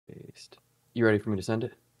You ready for me to send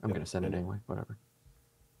it? I'm gonna send it anyway. Whatever.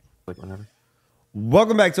 Like whenever.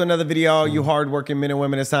 Welcome back to another video, all you hardworking men and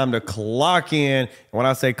women. It's time to clock in. And when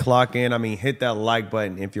I say clock in, I mean hit that like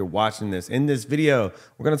button if you're watching this. In this video,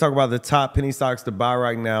 we're going to talk about the top penny stocks to buy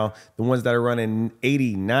right now, the ones that are running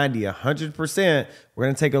 80, 90, 100%. We're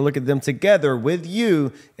going to take a look at them together with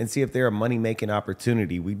you and see if they're a money-making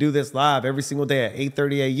opportunity. We do this live every single day at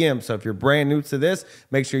 8:30 a.m. So if you're brand new to this,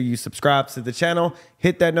 make sure you subscribe to the channel,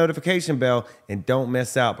 hit that notification bell, and don't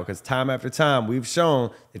miss out, because time after time, we've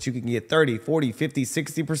shown that you can get 30, 40, 50,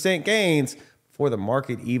 60% gains before the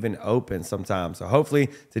market even opens sometimes. So hopefully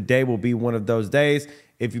today will be one of those days.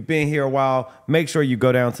 If you've been here a while, make sure you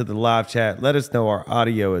go down to the live chat. Let us know our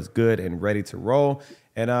audio is good and ready to roll.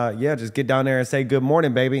 And yeah, just get down there and say good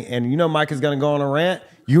morning, baby. And you know Mike is going to go on a rant.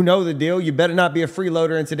 You know the deal. You better not be a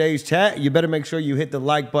freeloader in today's chat. You better make sure you hit the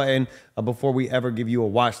like button before we ever give you a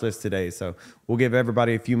watch list today. So we'll give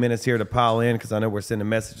everybody a few minutes here to pile in, because I know we're sending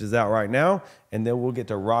messages out right now. And then we'll get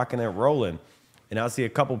to rocking and rolling. And I'll see a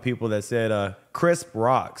couple people that said Crisp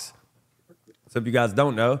rocks. So if you guys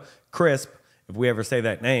don't know, Crisp, if we ever say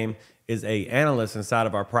that name, is a analyst inside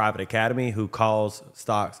of our private academy who calls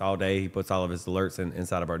stocks all day. He puts all of his alerts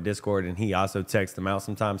inside of our Discord, and he also texts them out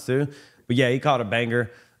sometimes too. But yeah, he caught a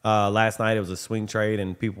banger last night. It was a swing trade,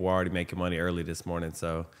 and people were already making money early this morning.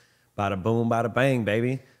 So bada boom, bada bang,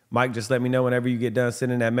 baby. Mike, just let me know whenever you get done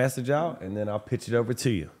sending that message out, and then I'll pitch it over to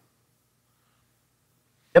you.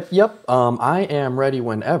 Yep. I am ready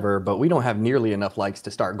whenever, but we don't have nearly enough likes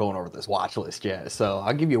to start going over this watch list yet. So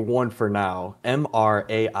I'll give you one for now.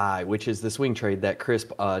 MRAI, which is the swing trade that Chris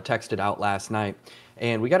texted out last night.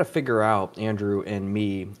 And we got to figure out, Andrew and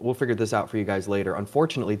me, we'll figure this out for you guys later.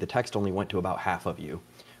 Unfortunately, the text only went to about half of you.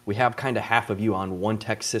 We have kind of half of you on one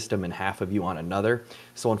text system and half of you on another.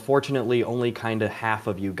 So unfortunately, only kind of half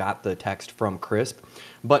of you got the text from Crisp.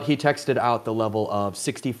 But he texted out the level of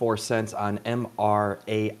 64 cents on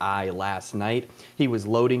MRAI last night. He was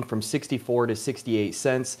loading from 64 to 68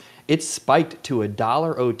 cents. It spiked to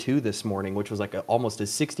 $1.02 this morning, which was like almost a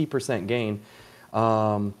 60% gain.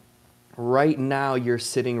 Right now, you're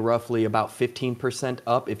sitting roughly about 15%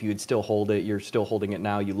 up. If you'd still hold it, you're still holding it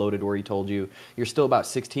now. You loaded where he told you. You're still about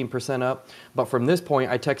 16% up. But from this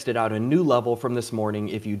point, I texted out a new level from this morning.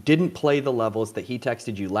 If you didn't play the levels that he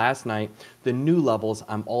texted you last night, the new levels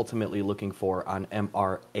I'm ultimately looking for on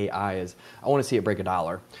MRAI is I want to see it break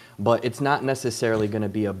 $1. But it's not necessarily going to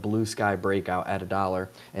be a blue sky breakout at $1.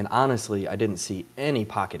 And honestly, I didn't see any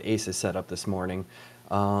pocket aces set up this morning.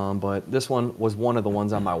 But this one was one of the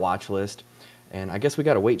ones on my watch list. And I guess we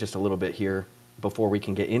got to wait just a little bit here before we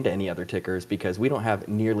can get into any other tickers, because we don't have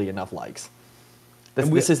nearly enough likes.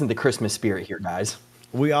 This isn't the Christmas spirit here, guys.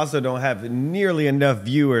 We also don't have nearly enough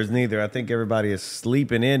viewers neither. I think everybody is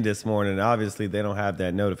sleeping in this morning. Obviously, they don't have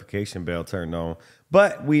that notification bell turned on.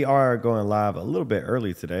 But we are going live a little bit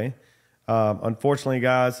early today. Unfortunately,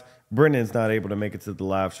 guys, Brendan's not able to make it to the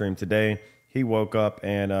live stream today. He woke up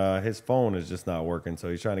and his phone is just not working, so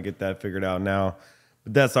he's trying to get that figured out now.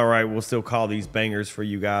 But that's all right. We'll still call these bangers for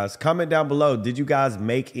you guys. Comment down below. Did you guys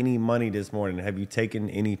make any money this morning? Have you taken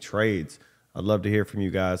any trades? I'd love to hear from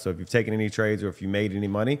you guys. So if you've taken any trades, or if you made any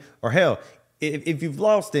money, or hell, if you've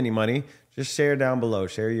lost any money, just share down below.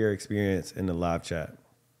 Share your experience in the live chat.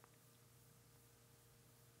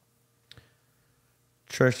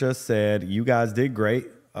 Trisha said, you guys did great.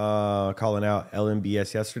 Calling out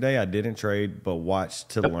LMBS yesterday. I didn't trade, but watched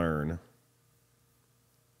to learn.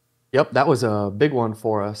 Yep, that was a big one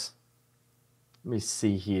for us. Let me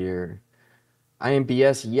see here.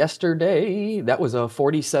 IMBS yesterday, that was a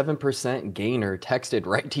 47% gainer texted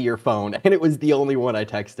right to your phone, and it was the only one I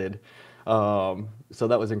texted. So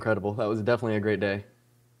that was incredible. That was definitely a great day.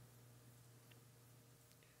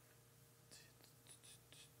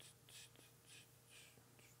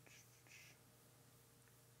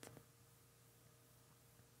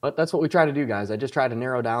 But that's what we try to do, guys. I just try to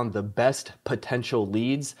narrow down the best potential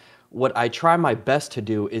leads. What I try my best to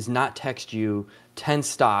do is not text you 10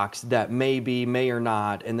 stocks that may or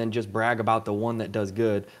not, and then just brag about the one that does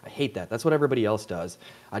good. I hate that. That's what everybody else does.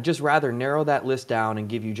 I'd just rather narrow that list down and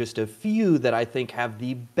give you just a few that I think have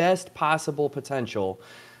the best possible potential,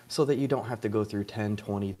 so that you don't have to go through 10,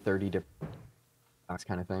 20, 30 different stocks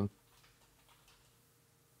kind of thing.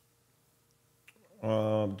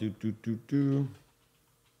 Do.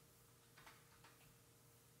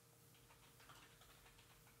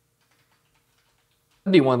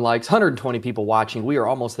 71 likes, 120 people watching. We are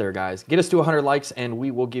almost there, guys. Get us to 100 likes and we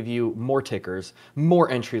will give you more tickers, more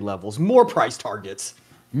entry levels, more price targets.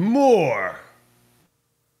 More.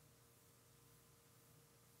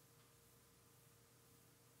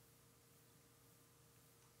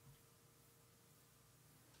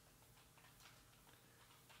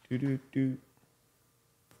 Do, do, do.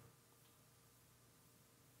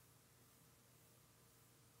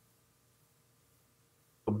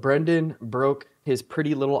 Brendan broke his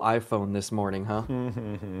pretty little iPhone this morning, huh?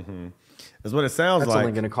 That's what it sounds That's like.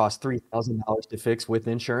 only going to cost $3,000 to fix with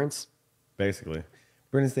insurance. Basically.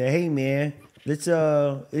 Brendan said, "Hey man, let's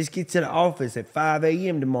get to the office at 5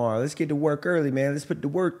 a.m. tomorrow. Let's get to work early, man. Let's put the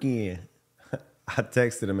work in." I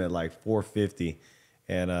texted him at like 4:50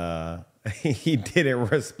 and he didn't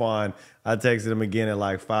respond. I texted him again at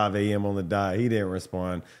like 5 a.m. on the dot. He didn't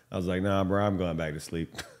respond. I was like, "Nah, bro, I'm going back to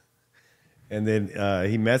sleep." And then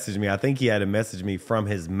he messaged me. I think he had to message me from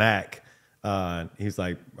his Mac. He's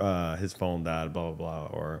like, his phone died, blah, blah,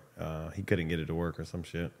 blah, or he couldn't get it to work or some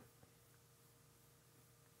shit.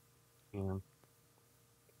 Yeah.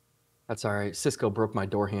 That's all right. Cisco broke my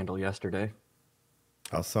door handle yesterday.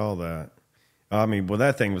 I saw that. I mean, well,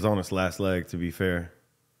 that thing was on its last leg, to be fair.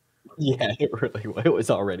 Yeah, it was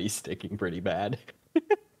already sticking pretty bad.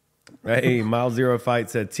 Hey, Miles Zero Fight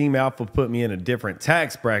said, Team Alpha put me in a different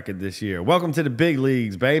tax bracket this year. Welcome to the big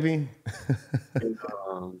leagues, baby.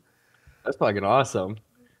 That's fucking awesome.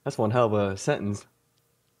 That's one hell of a sentence.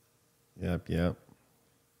 Yep.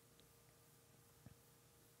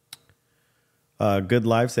 Good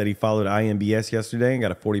Life said he followed IMBS yesterday and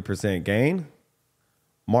got a 40% gain.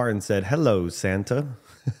 Martin said, hello, Santa.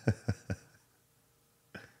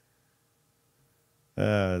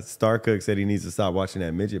 Starcook said he needs to stop watching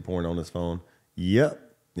that midget porn on his phone. Yep,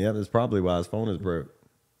 that's probably why his phone is broke.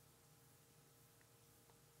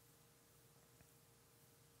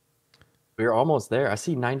 We're almost there. I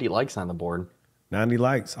see 90 likes on the board. 90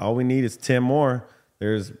 likes. All we need is 10 more.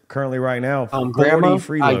 There's currently right now 40 Grandma,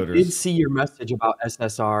 freeloaders. I did see your message about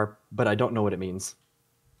SSR, but I don't know what it means.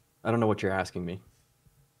 I don't know what you're asking me.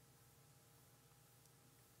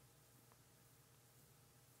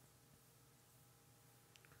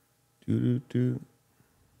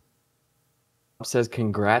 Says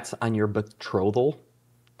congrats on your betrothal.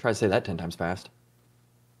 Try to say that 10 times fast.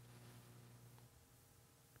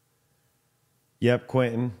 Yep,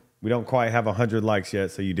 Quentin. We don't quite have 100 likes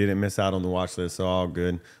yet, so you didn't miss out on the watch list, so all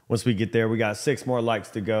good. Once we get there, we got 6 more likes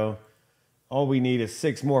to go. All we need is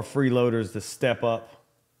 6 more freeloaders to step up.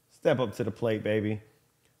 Step up to the plate, baby.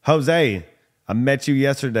 Jose, I met you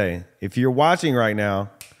yesterday. If you're watching right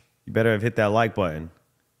now, you better have hit that like button.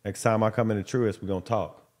 Next time I come into Truist, we're going to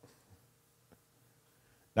talk.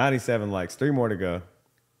 97 likes, 3 more to go.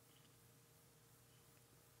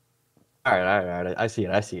 All right. I see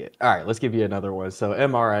it. All right, let's give you another one. So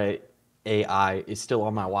MRA AI is still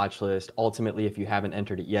on my watch list. Ultimately, if you haven't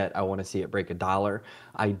entered it yet, I want to see it break $1.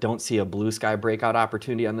 I don't see a blue sky breakout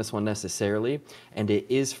opportunity on this one necessarily. And it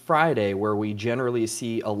is Friday, where we generally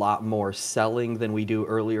see a lot more selling than we do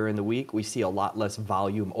earlier in the week. We see a lot less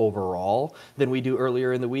volume overall than we do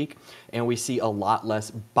earlier in the week. And we see a lot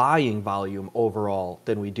less buying volume overall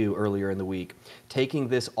than we do earlier in the week. Taking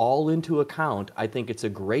this all into account, I think it's a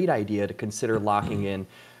great idea to consider locking in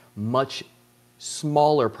much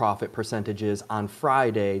smaller profit percentages on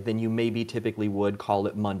Friday than you maybe typically would, call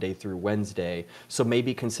it Monday through Wednesday. So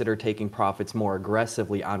maybe consider taking profits more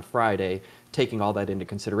aggressively on Friday, taking all that into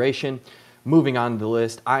consideration. Moving on to the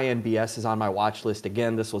list, INBS is on my watch list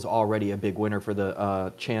again. This was already a big winner for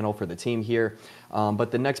the channel, for the team here. But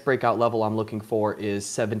the next breakout level I'm looking for is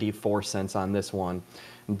 74 cents on this one.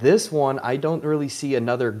 This one, I don't really see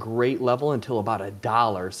another great level until about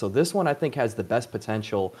 $1. So this one I think has the best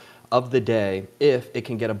potential of the day if it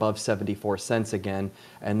can get above 74 cents again.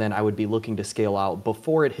 And then I would be looking to scale out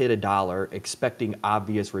before it hit $1, expecting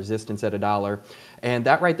obvious resistance at $1. And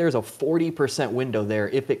that right there is a 40% window there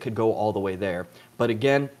if it could go all the way there. But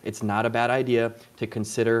again, it's not a bad idea to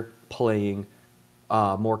consider playing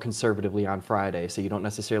more conservatively on Friday. So you don't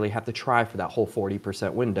necessarily have to try for that whole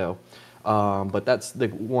 40% window. But that's the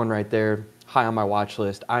one right there, high on my watch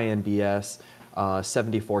list, INBS,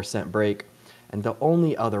 74 cent break. And the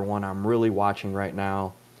only other one I'm really watching right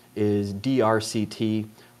now is DRCT.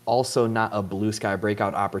 Also not a blue sky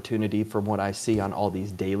breakout opportunity from what I see on all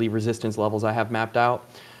these daily resistance levels I have mapped out.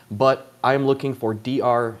 But I'm looking for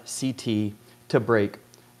DRCT to break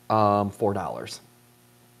 $4.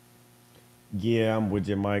 Yeah, I'm with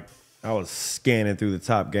you, Mike. I was scanning through the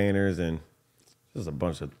top gainers and just a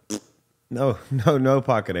bunch of no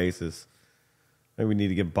pocket aces. Maybe we need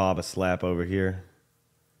to give Bob a slap over here.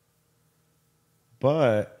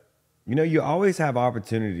 But, you know, you always have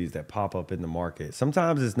opportunities that pop up in the market.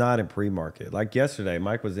 Sometimes it's not in pre-market. Like yesterday,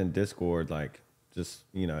 Mike was in Discord, like just,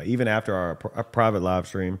 you know, even after our private live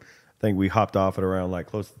stream, I think we hopped off at around like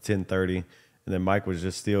close to 10:30. And then Mike was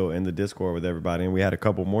just still in the Discord with everybody. And we had a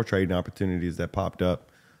couple more trading opportunities that popped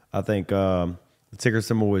up. I think The ticker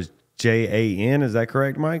symbol was JAN. Is that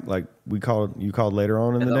correct, Mike? Like you called later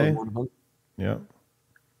on in Yeah, the that was day? one of them. Yep.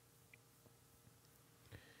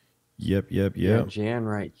 Yep, yep, Yeah, yep. Jan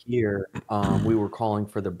right here. We were calling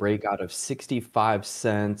for the breakout of 65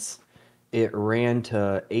 cents. It ran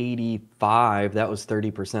to 85. That was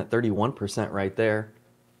 30%, 31% right there.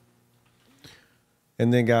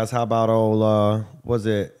 And then guys, how about old was it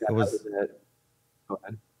Yeah, it that was was it. Go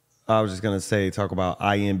ahead. I was just gonna say talk about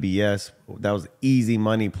IMBS. That was easy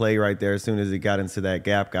money play right there. As soon as it got into that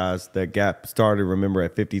gap, guys, that gap started, remember,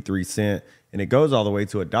 at 53 cents, and it goes all the way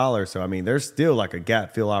to $1. So I mean, there's still like a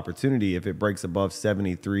gap fill opportunity if it breaks above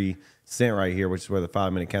 73 cents right here, which is where the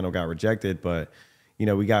 5 minute candle got rejected. But you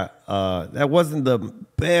know, we got that wasn't the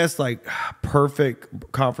best, like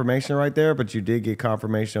perfect confirmation right there, but you did get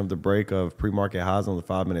confirmation of the break of pre-market highs on the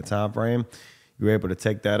 5 minute time frame. You were able to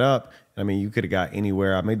take that up. I mean, you could have got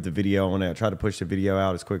anywhere. I made the video on that. I tried to push the video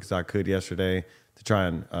out as quick as I could yesterday to try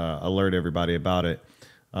and alert everybody about it.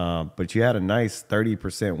 But you had a nice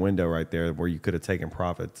 30% window right there where you could have taken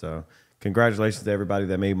profit. So congratulations to everybody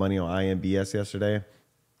that made money on IMBS yesterday.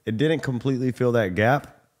 It didn't completely fill that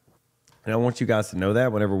gap. And I want you guys to know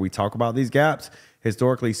that whenever we talk about these gaps,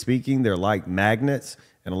 historically speaking, they're like magnets.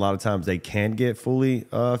 And a lot of times they can get fully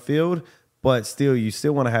filled. But still, you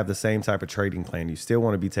still want to have the same type of trading plan. You still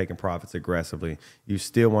want to be taking profits aggressively. You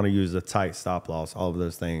still want to use a tight stop loss, all of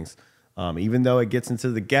those things. Even though it gets into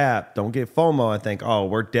the gap, don't get FOMO and think, oh,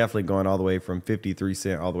 we're definitely going all the way from 53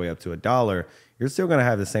 cents all the way up to $1. You're still going to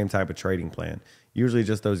have the same type of trading plan. Usually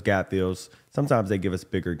just those gap fills. Sometimes they give us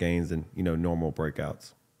bigger gains than, normal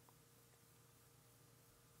breakouts.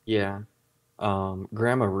 Yeah.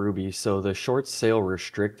 Grandma Ruby. So the short sale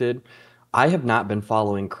restricted. I have not been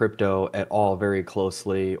following crypto at all very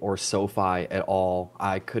closely or SoFi at all.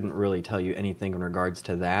 I couldn't really tell you anything in regards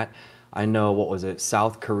to that. I know, what was it,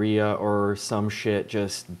 South Korea or some shit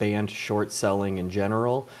just banned short selling in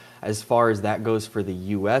general. As far as that goes for the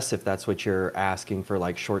US, if that's what you're asking for,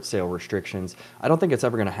 like short sale restrictions, I don't think it's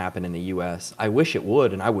ever going to happen in the US. I wish it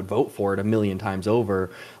would, and I would vote for it a million times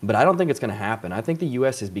over, but I don't think it's going to happen. I think the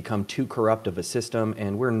US has become too corrupt of a system,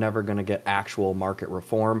 and we're never going to get actual market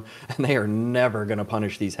reform, and they are never going to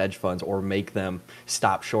punish these hedge funds or make them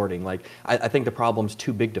stop shorting. Like, I think the problem's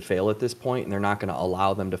too big to fail at this point, and they're not going to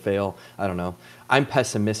allow them to fail. I don't know. I'm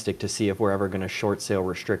pessimistic to see if we're ever going to short sale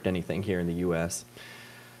restrict anything here in the US.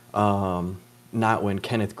 Not when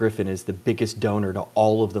Kenneth Griffin is the biggest donor to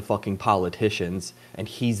all of the fucking politicians, and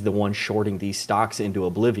he's the one shorting these stocks into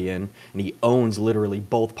oblivion, and he owns literally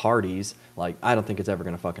both parties. Like, I don't think it's ever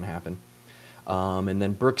going to fucking happen. And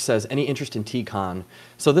then Brooks says, any interest in TCON?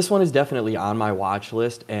 So this one is definitely on my watch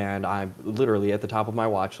list, and I'm literally at the top of my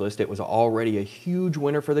watch list. It was already a huge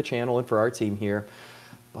winner for the channel and for our team here.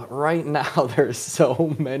 But right now, there's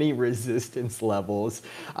so many resistance levels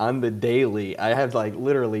on the daily. I have like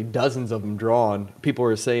literally dozens of them drawn. People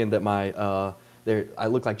are saying that I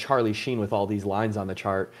look like Charlie Sheen with all these lines on the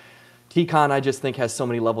chart. TCON, I just think, has so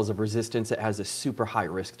many levels of resistance. It has a super high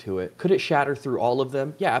risk to it. Could it shatter through all of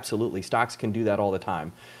them? Yeah, absolutely. Stocks can do that all the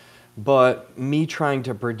time. But me trying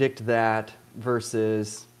to predict that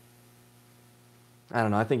versus, I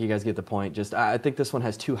don't know. I think you guys get the point. I think this one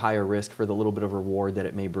has too high a risk for the little bit of reward that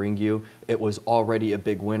it may bring you. It was already a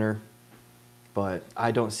big winner, but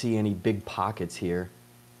I don't see any big pockets here.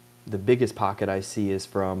 The biggest pocket I see is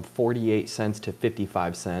from 48 cents to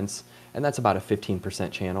 55 cents, and that's about a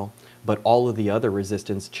 15% channel. But all of the other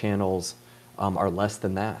resistance channels are less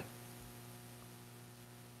than that.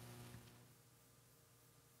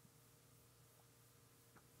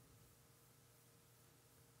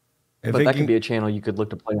 But that could be a channel you could look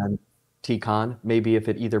to play on TCON. Maybe if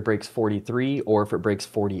it either breaks 43 or if it breaks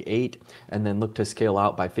 48, and then look to scale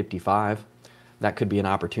out by 55. That could be an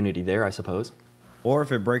opportunity there, I suppose. Or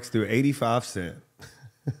if it breaks through 85 cents.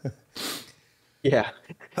 Yeah.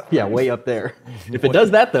 Yeah, way up there. If it does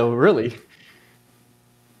that, though, really.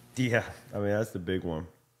 Yeah, I mean, that's the big one.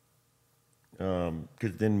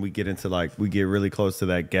 Because then we get into we get really close to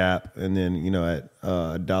that gap, and then at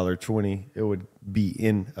 $1.20, it would be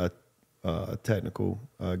in a technical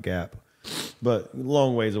gap, but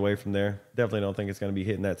long ways away from there. Definitely don't think it's going to be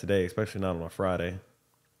hitting that today, especially not on a Friday.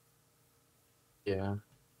 Yeah.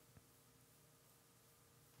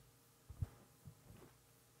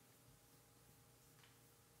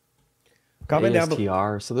 Comment down below.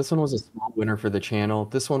 ASTR. So this one was a small winner for the channel.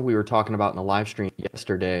 This one we were talking about in the live stream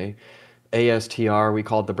yesterday. ASTR, we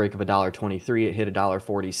called the break of $1.23. It hit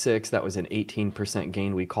 $1.46. That was an 18%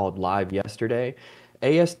 gain we called live yesterday.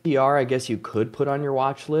 ASTR, I guess you could put on your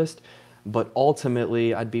watch list, but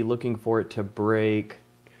ultimately I'd be looking for it to break.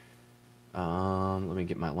 Let me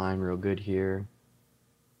get my line real good here.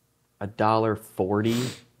 $1.40.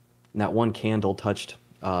 And that one candle touched,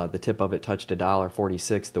 the tip of it touched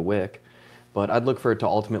 $1.46, the wick. But I'd look for it to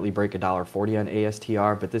ultimately break $1.40 on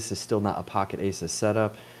ASTR, but this is still not a pocket aces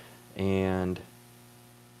setup. And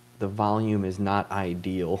the volume is not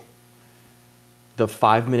ideal. The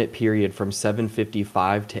 5-minute period from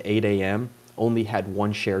 7:55 to 8 a.m. only had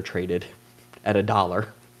one share traded at $1.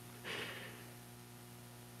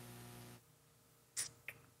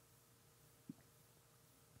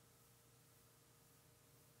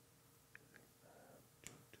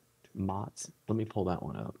 Mott's. Let me pull that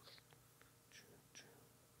one up.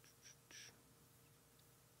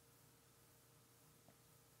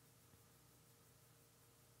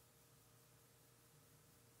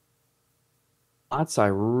 Mott's, I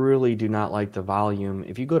really do not like the volume.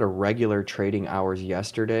 If you go to regular trading hours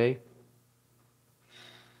yesterday,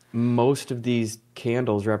 most of these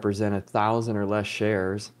candles represent 1,000 or less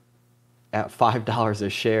shares at $5 a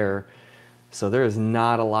share. So there is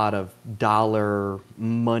not a lot of dollar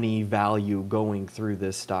money value going through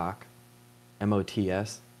this stock.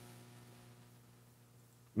 MOTS.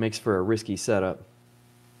 Makes for a risky setup.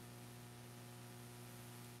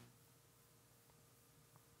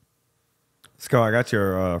 Scott, I got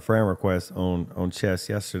your friend request on Chess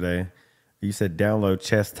yesterday. You said download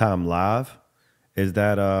Chess Time Live. Is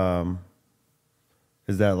that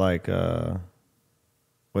like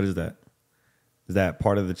what is that? Is that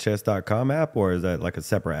part of the chess.com app or is that like a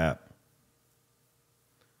separate app?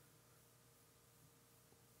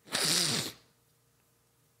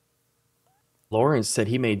 Lawrence said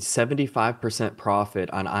he made 75% profit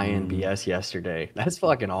on INBS yesterday. That's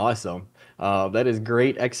fucking awesome. That is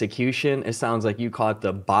great execution. It sounds like you caught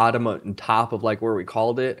the bottom and top of like where we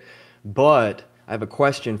called it. But I have a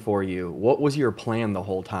question for you. What was your plan the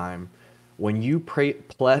whole time? When you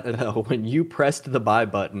when you pressed the buy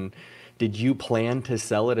button, did you plan to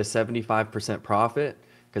sell it a 75% profit?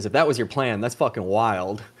 Because if that was your plan, that's fucking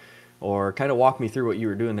wild. Or kind of walk me through what you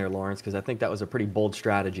were doing there, Lawrence, because I think that was a pretty bold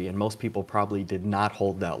strategy, and most people probably did not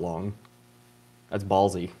hold that long. That's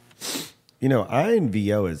ballsy. You know,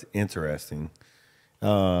 INVO is interesting.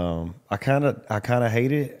 I kind of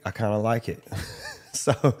hate it. I kind of like it.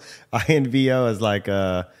 So INVO is like,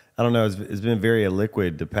 I don't know, it's been very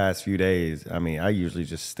illiquid the past few days. I mean, I usually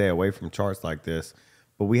just stay away from charts like this,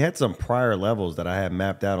 but we had some prior levels that I had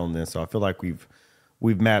mapped out on this, so I feel like we've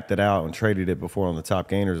mapped it out and traded it before on the top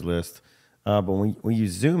gainers list. But when you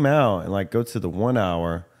zoom out and like go to the 1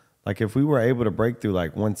 hour, like if we were able to break through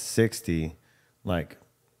like 160, like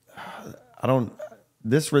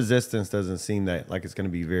this resistance doesn't seem that like it's going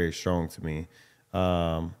to be very strong to me.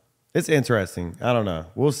 It's interesting. I don't know.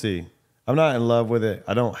 We'll see. I'm not in love with it.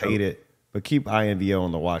 I don't hate it, but keep INVO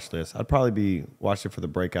on the watch list. I'd probably be watching for the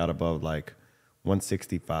breakout above like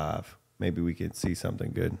 165. Maybe we could see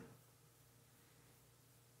something good.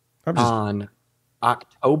 On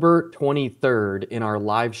October 23rd in our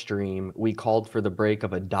live stream, we called for the break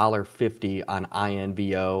of $1.50 on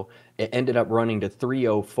INVO. It ended up running to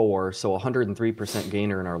 304, so 103%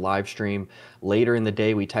 gainer in our live stream. Later in the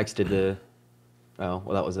day, we texted it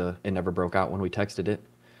never broke out when we texted it.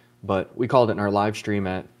 But we called it in our live stream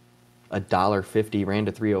at $1.50, ran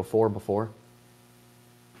to 304 before.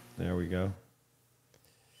 There we go. I'm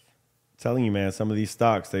telling you, man, some of these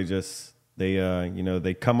stocks, they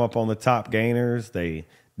come up on the top gainers, they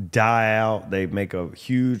die out, they make a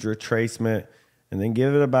huge retracement, and then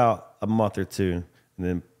give it about a month or two, and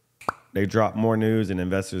then they drop more news and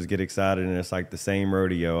investors get excited, and it's like the same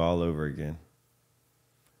rodeo all over again.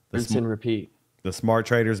 Rinse and repeat. The smart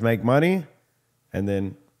traders make money, and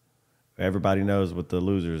then everybody knows what the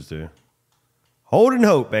losers do. Hold and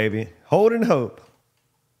hope, baby. Hold and hope.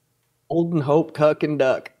 Hold and hope, cuck and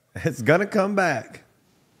duck. It's gonna come back.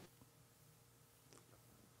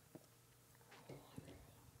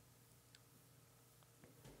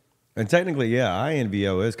 And technically, yeah,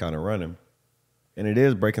 INVO is kind of running. And it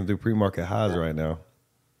is breaking through pre-market highs right now.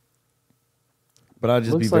 But I'll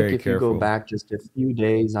just be very careful. Looks like if you go back just a few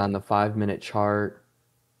days on the 5-minute chart,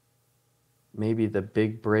 maybe the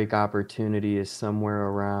big break opportunity is somewhere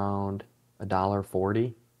around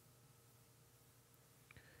 $1.40.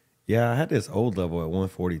 Yeah, I had this old level at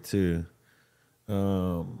 142.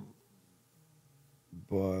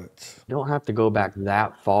 But you don't have to go back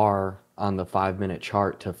that far on the 5-minute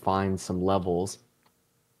chart to find some levels.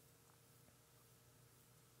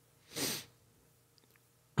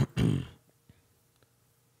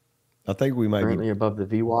 I think we might currently be above the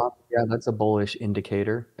VWAP. Yeah, that's a bullish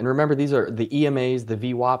indicator. And remember, these are the EMAs, the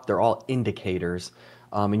VWAP, they're all indicators.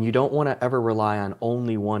 And you don't want to ever rely on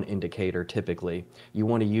only one indicator typically. You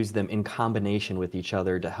want to use them in combination with each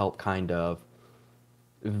other to help kind of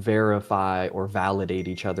verify or validate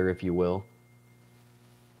each other, if you will.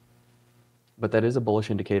 But that is a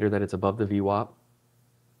bullish indicator that it's above the VWAP.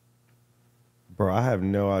 Bro, I have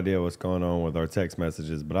no idea what's going on with our text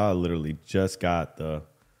messages, but I literally just got the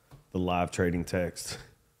live trading text.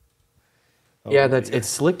 Oh, Yeah, it's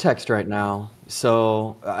slick text right now.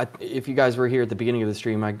 So if you guys were here at the beginning of the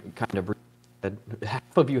stream, I kind of said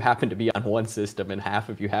half of you happen to be on one system and half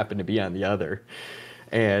of you happen to be on the other.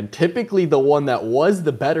 And typically the one that was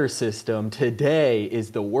the better system today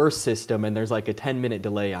is the worst system, and there's like a 10-minute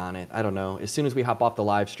delay on it. I don't know. As soon as we hop off the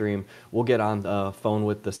live stream, we'll get on the phone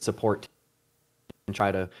with the support team and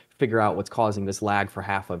try to figure out what's causing this lag for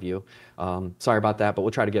half of you. Sorry about that, but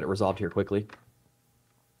we'll try to get it resolved here quickly.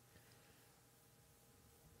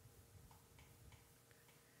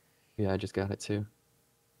 Yeah, I just got it too.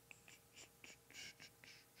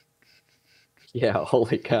 Yeah,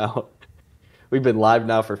 holy cow. We've been live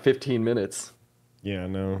now for 15 minutes. Yeah, I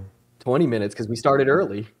know. 20 minutes because we started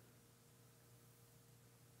early.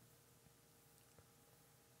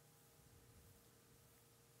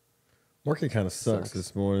 Market kind of sucks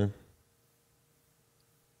this morning.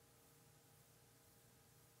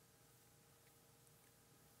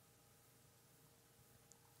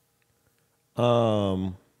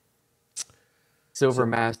 Silver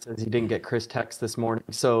Mass says he didn't get Chris text this morning.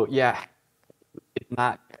 So yeah, it's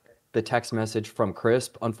not the text message from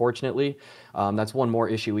Crisp, unfortunately. That's one more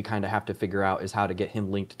issue we kind of have to figure out, is how to get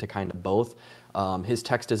him linked to kind of both. His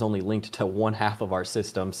text is only linked to one half of our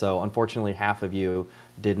system, so unfortunately half of you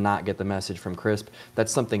did not get the message from Crisp.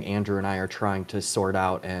 That's something Andrew and I are trying to sort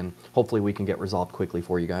out, and hopefully we can get resolved quickly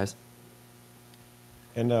for you guys.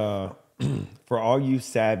 And for all you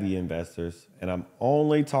savvy investors, and I'm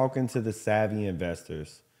only talking to the savvy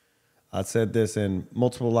investors, I said this in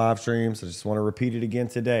multiple live streams. I just want to repeat it again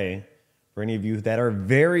today. For any of you that are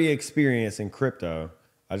very experienced in crypto,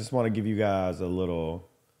 I just want to give you guys a little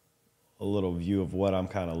view of what I'm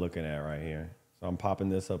kind of looking at right here. So I'm popping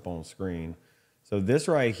this up on screen. So this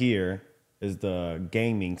right here is the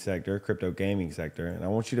gaming sector, crypto gaming sector. And I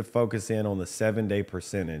want you to focus in on the 7-day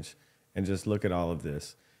percentage and just look at all of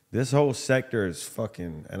this. This whole sector is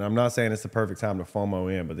fucking, and I'm not saying it's the perfect time to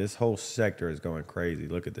FOMO in, but this whole sector is going crazy.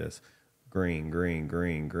 Look at this. Green, green,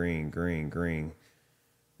 green, green, green, green.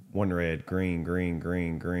 One red, green, green,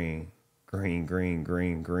 green, green. Green, green,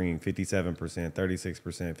 green, green, 57%,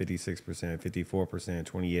 36%, 56%, 54%,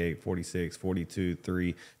 28, 46, 42,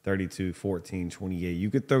 3, 32, 14, 28. You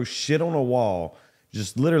could throw shit on a wall.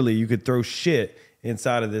 Just literally, you could throw shit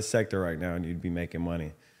inside of this sector right now and you'd be making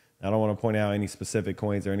money. I don't want to point out any specific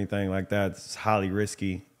coins or anything like that. It's highly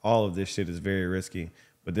risky. All of this shit is very risky.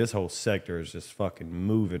 But this whole sector is just fucking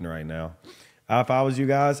moving right now. If I was you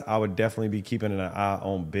guys, I would definitely be keeping an eye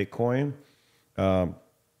on Bitcoin.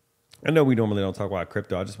 I know we normally don't talk about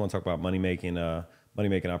crypto. I just want to talk about money making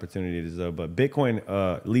opportunities though. But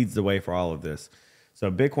Bitcoin leads the way for all of this.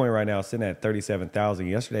 So Bitcoin right now is sitting at 37,000.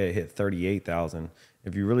 Yesterday it hit 38,000.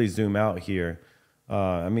 If you really zoom out here,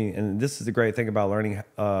 I mean, and this is the great thing about learning,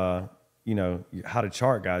 you know, how to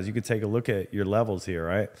chart, guys. You could take a look at your levels here,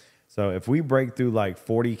 right? So if we break through like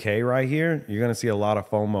 40K right here, you're going to see a lot of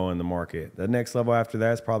FOMO in the market. The next level after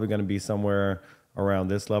that is probably going to be somewhere around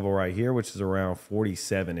this level right here, which is around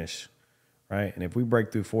 47-ish, right? And if we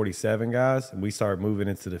break through 47, guys, and we start moving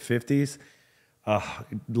into the 50s,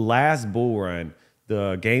 last bull run,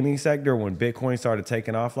 the gaming sector, when Bitcoin started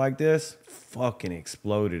taking off like this, fucking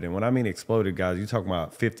exploded. And when I mean exploded, guys, you're talking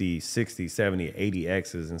about 50, 60, 70, 80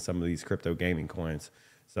 X's in some of these crypto gaming coins.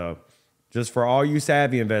 So just for all you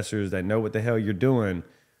savvy investors that know what the hell you're doing,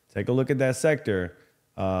 take a look at that sector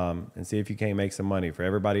and see if you can't make some money. For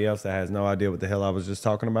everybody else that has no idea what the hell I was just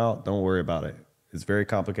talking about, don't worry about it. It's very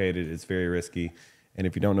complicated. It's very risky. And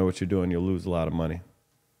if you don't know what you're doing, you'll lose a lot of money.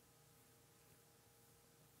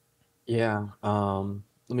 Yeah,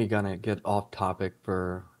 let me kind of get off topic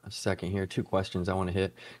for a second here. Two questions I want to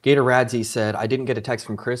hit. Gator Radzi said, I didn't get a text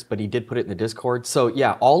from Chris, but he did put it in the Discord. So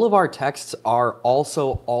yeah, all of our texts are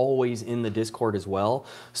also always in the Discord as well.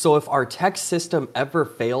 So if our text system ever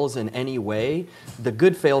fails in any way, the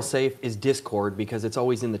good fail-safe is Discord, because it's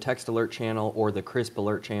always in the text alert channel or the Crisp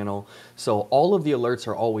alert channel. So all of the alerts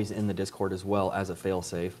are always in the Discord as well as a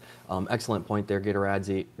fail-safe. Excellent point there, Gator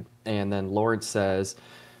Radzi. And then Lawrence says,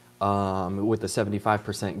 with the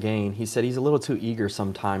 75% gain, he said he's a little too eager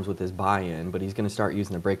sometimes with his buy-in, but he's going to start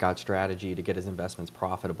using the breakout strategy to get his investments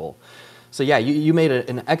profitable. So yeah, you made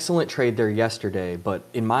an excellent trade there yesterday, but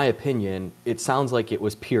in my opinion, it sounds like it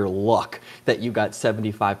was pure luck that you got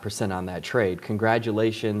 75% on that trade.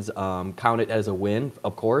 Congratulations, count it as a win,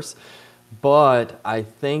 of course. But I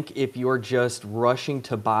think if you're just rushing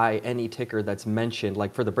to buy any ticker that's mentioned,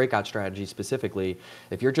 like for the breakout strategy specifically,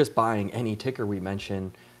 if you're just buying any ticker we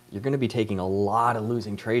mention, you're going to be taking a lot of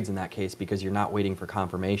losing trades in that case because you're not waiting for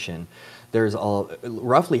confirmation. There's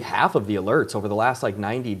roughly half of the alerts over the last like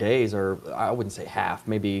 90 days, or I wouldn't say half,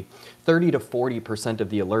 maybe 30 to 40% of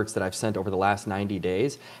the alerts that I've sent over the last 90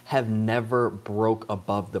 days have never broke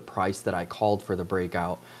above the price that I called for the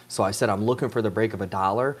breakout. So I said I'm looking for the break of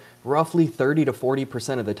 $1. Roughly 30 to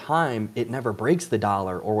 40% of the time, it never breaks the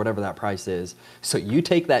dollar or whatever that price is. So you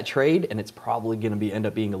take that trade, and it's probably going to end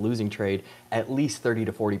up being a losing trade at least 30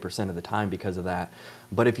 to 40% of the time because of that.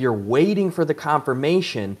 But if you're waiting for the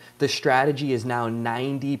confirmation, the strategy is now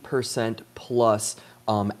 90% plus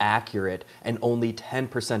accurate, and only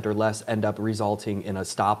 10% or less end up resulting in a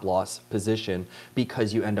stop loss position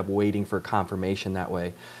because you end up waiting for confirmation that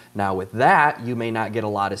way. Now with that, you may not get a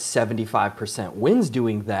lot of 75% wins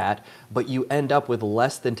doing that, but you end up with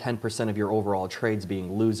less than 10% of your overall trades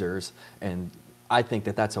being losers. And I think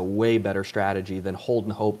that that's a way better strategy than hold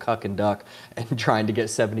and hope, cuck and duck, and trying to get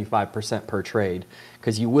 75% per trade.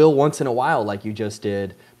 Because you will once in a while, like you just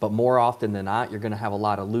did, but more often than not, you're going to have a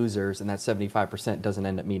lot of losers, and that 75% doesn't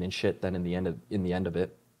end up meaning shit then in the end of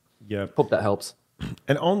it. Yep. Hope that helps.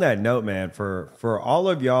 And on that note, man, for all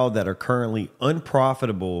of y'all that are currently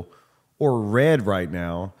unprofitable or red right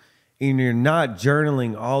now, and you're not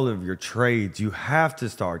journaling all of your trades, you have to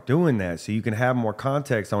start doing that so you can have more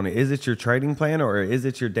context on it. Is it your trading plan or is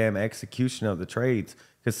it your damn execution of the trades?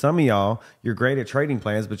 Because some of y'all, you're great at trading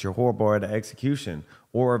plans, but you're horrible at execution,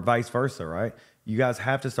 or vice versa, right? You guys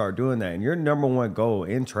have to start doing that. And your number one goal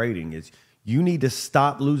in trading is you need to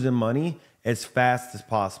stop losing money as fast as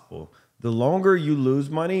possible. The longer you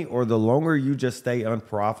lose money or the longer you just stay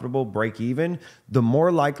unprofitable, break even, the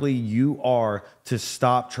more likely you are to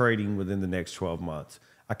stop trading within the next 12 months.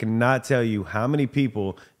 I cannot tell you how many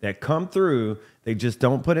people that come through, they just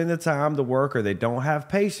don't put in the time to work, or they don't have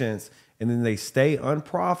patience, and then they stay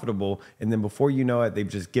unprofitable. And then before you know it, they've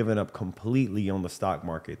just given up completely on the stock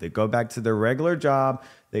market. They go back to their regular job.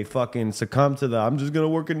 They fucking succumb to I'm just going to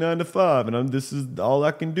work a 9 to 5 and this is all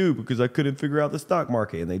I can do because I couldn't figure out the stock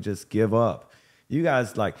market, and they just give up. You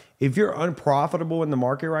guys, like, if you're unprofitable in the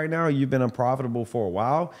market right now, you've been unprofitable for a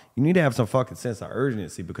while, you need to have some fucking sense of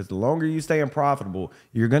urgency, because the longer you stay unprofitable,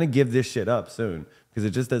 you're going to give this shit up soon, because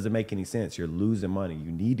it just doesn't make any sense. You're losing money.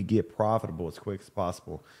 You need to get profitable as quick as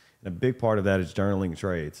possible. And a big part of that is journaling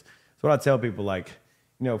trades. So what I tell people, like,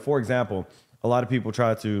 for example, a lot of people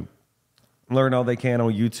try to learn all they can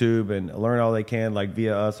on YouTube and learn all they can like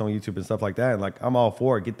via us on YouTube and stuff like that. And like, I'm all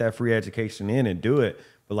for it. Get that free education in and do it.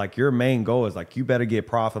 But like, your main goal is like, you better get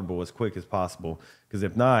profitable as quick as possible. Because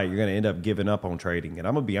if not, you're going to end up giving up on trading. And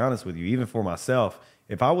I'm going to be honest with you, even for myself,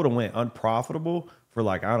 if I would have went unprofitable for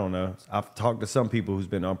like, I don't know, I've talked to some people who's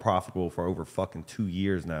been unprofitable for over fucking 2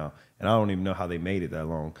 years now. And I don't even know how they made it that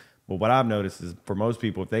long. But what I've noticed is for most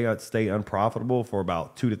people, if they stay unprofitable for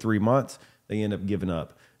about 2 to 3 months, they end up giving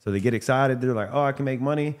up. So they get excited. They're like, oh, I can make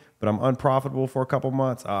money, but I'm unprofitable for a couple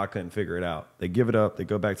months. Oh, I couldn't figure it out. They give it up. They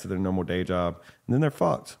go back to their normal day job, and then they're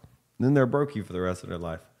fucked. And then they're broke you for the rest of their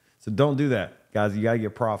life. So don't do that. Guys, you got to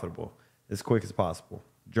get profitable as quick as possible.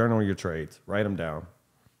 Journal your trades. Write them down.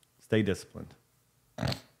 Stay disciplined.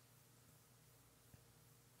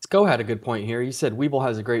 Sko had a good point here. He said Webull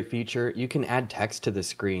has a great feature. You can add text to the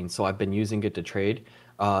screen. So I've been using it to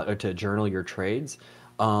to journal your trades.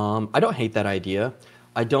 I don't hate that idea.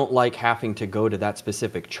 I don't like having to go to that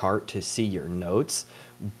specific chart to see your notes,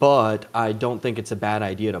 but I don't think it's a bad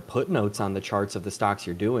idea to put notes on the charts of the stocks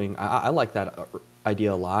you're doing. I like that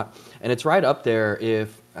idea a lot. And it's right up there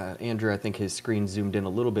if, Andrew, I think his screen zoomed in a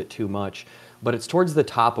little bit too much, but it's towards the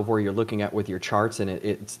top of where you're looking at with your charts, and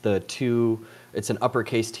it's an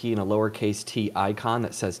uppercase T and a lowercase t icon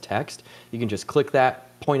that says text. You can just click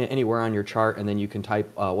that, point it anywhere on your chart, and then you can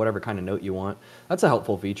type whatever kind of note you want. That's a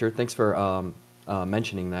helpful feature. Thanks for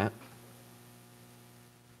mentioning that.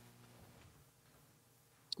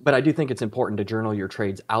 But I do think it's important to journal your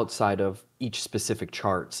trades outside of each specific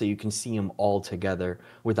chart so you can see them all together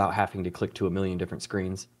without having to click to a million different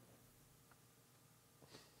screens.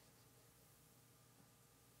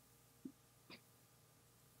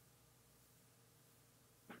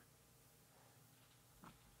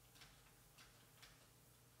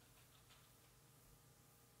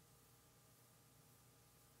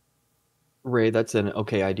 Ray, that's an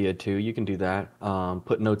okay idea too. You can do that.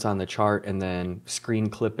 Put notes on the chart and then screen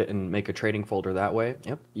clip it and make a trading folder that way.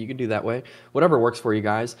 Yep, you can do that way. Whatever works for you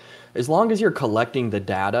guys. As long as you're collecting the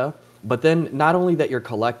data But then not only that you're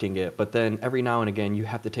collecting it, but then every now and again you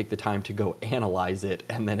have to take the time to go analyze it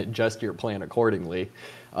and then adjust your plan accordingly.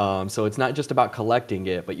 So it's not just about collecting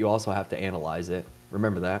it, but you also have to analyze it.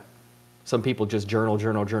 Remember that. Some people just journal,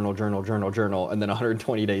 journal, journal, journal, journal, journal, and then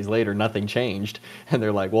 120 days later, nothing changed. And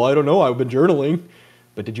they're like, well, I don't know, I've been journaling.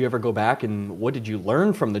 But did you ever go back and what did you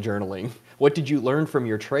learn from the journaling? What did you learn from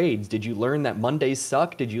your trades? Did you learn that Mondays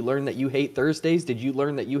suck? Did you learn that you hate Thursdays? Did you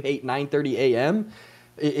learn that you hate 9:30 a.m.?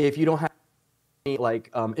 If you don't have any,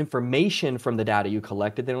 information from the data you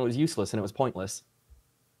collected, then it was useless and it was pointless.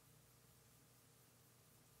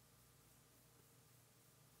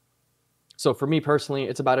 So for me personally,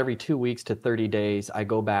 it's about every 2 weeks to 30 days. I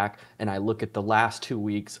go back and I look at the last 2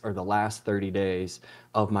 weeks or the last 30 days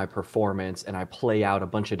of my performance and I play out a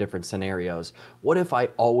bunch of different scenarios. What if I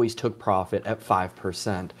always took profit at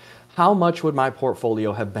 5%? How much would my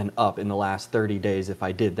portfolio have been up in the last 30 days if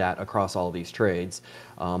I did that across all these trades?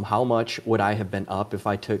 How much would I have been up if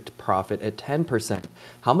I took profit at 10%?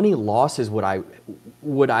 How many losses would I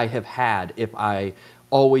have had if I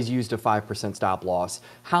always used a 5% stop loss?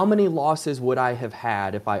 How many losses would I have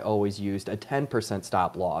had if I always used a 10%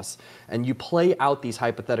 stop loss? And you play out these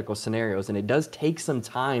hypothetical scenarios, and it does take some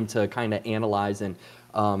time to kind of analyze and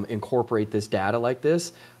incorporate this data like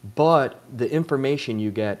this, but the information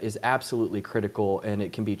you get is absolutely critical and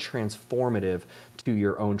it can be transformative to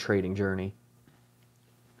your own trading journey.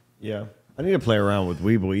 Yeah, I need to play around with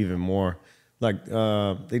Webull even more. Like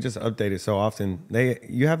they just update it so often.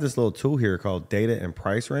 You have this little tool here called data and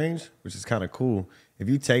price range, which is kind of cool. If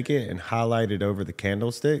you take it and highlight it over the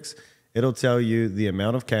candlesticks, it'll tell you the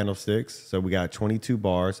amount of candlesticks. So we got 22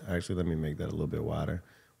 bars. Actually, let me make that a little bit wider.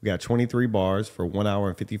 We got 23 bars for 1 hour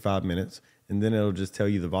and 55 minutes. And then it'll just tell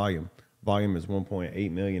you the volume. Volume is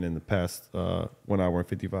 1.8 million in the past 1 hour and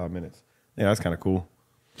 55 minutes. Yeah, that's kind of cool.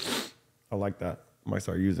 I like that. I might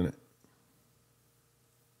start using it.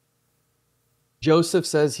 Joseph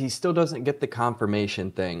says he still doesn't get the confirmation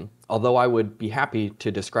thing, although I would be happy to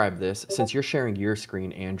describe this. Since you're sharing your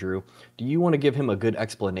screen, Andrew, do you want to give him a good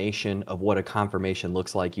explanation of what a confirmation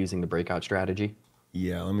looks like using the breakout strategy?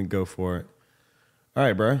 Yeah, let me go for it. All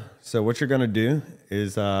right, bro. So what you're going to do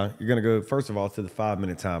is you're going to go, first of all, to the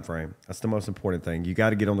 5-minute time frame. That's the most important thing. You got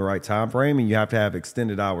to get on the right time frame, and you have to have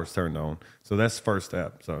extended hours turned on. So that's the first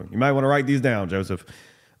step. So you might want to write these down, Joseph.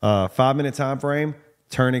 5-minute time frame,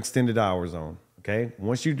 turn extended hours on. Okay.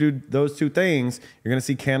 Once you do those two things, you're going to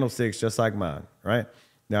see candlesticks just like mine, right?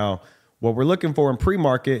 Now, what we're looking for in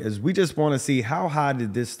pre-market is we just want to see how high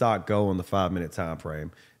did this stock go on the 5-minute time frame.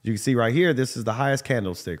 You can see right here, this is the highest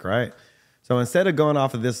candlestick, right? So instead of going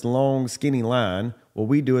off of this long skinny line, what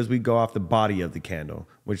we do is we go off the body of the candle,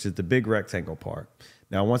 which is the big rectangle part.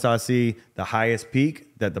 Now, once I see the highest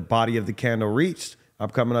peak that the body of the candle reached, I'm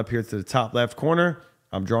coming up here to the top left corner.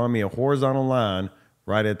 I'm drawing me a horizontal line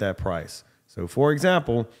right at that price. So for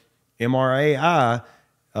example, MRAI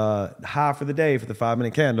high for the day for the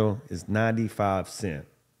 5-minute candle is 95 cents.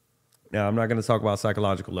 Now, I'm not going to talk about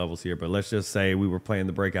psychological levels here, but let's just say we were playing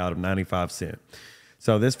the breakout of 95 cents.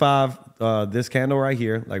 So this candle right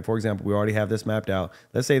here, like for example, we already have this mapped out.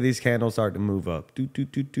 Let's say these candles start to move up, and a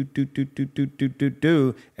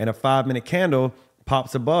 5-minute candle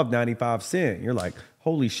pops above 95 cents. You're like,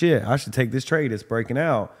 holy shit, I should take this trade. It's breaking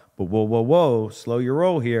out. But whoa, whoa, whoa, slow your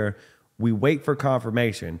roll here. We wait for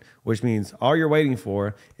confirmation, which means all you're waiting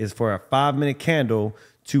for is for a 5-minute candle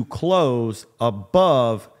to close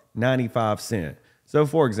above 95 cents. So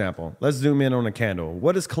for example, let's zoom in on a candle.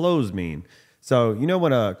 What does close mean? So you know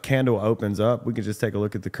when a candle opens up, we can just take a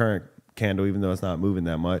look at the current candle, even though it's not moving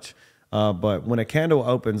that much. But when a candle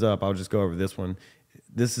opens up, I'll just go over this one.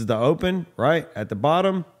 This is the open, right, at the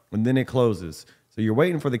bottom, and then it closes. So you're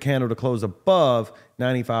waiting for the candle to close above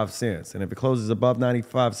 95 cents. And if it closes above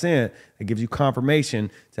 95 cents, it gives you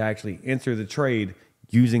confirmation to actually enter the trade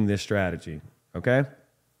using this strategy. Okay?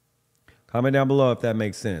 Comment down below if that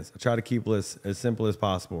makes sense. I try to keep it as simple as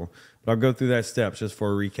possible, but I'll go through that steps just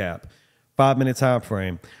for a recap. 5-minute time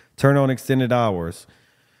frame, turn on extended hours,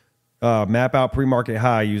 map out pre-market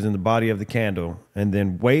high using the body of the candle, and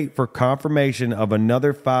then wait for confirmation of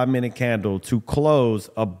another 5-minute candle to close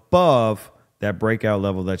above that breakout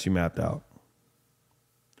level that you mapped out.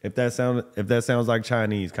 If that sounds like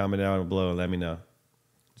Chinese, comment down below and let me know.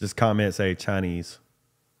 Just comment, say Chinese.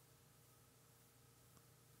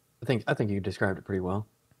 I think you described it pretty well.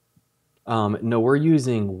 No, we're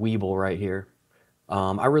using Webull right here.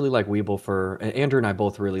 I really like Webull Andrew and I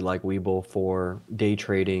both really like Webull for day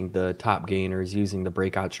trading the top gainers using the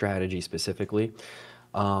breakout strategy specifically.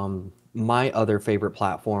 My other favorite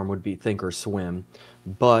platform would be Thinkorswim,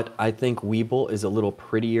 but I think Webull is a little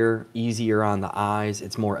prettier, easier on the eyes.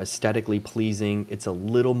 It's more aesthetically pleasing. It's a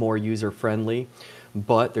little more user friendly,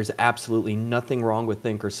 but there's absolutely nothing wrong with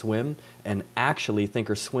Thinkorswim. And actually,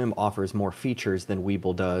 Thinkorswim offers more features than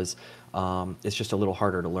Webull does. It's just a little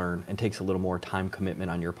harder to learn and takes a little more time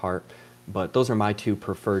commitment on your part. But those are my two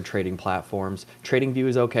preferred trading platforms. TradingView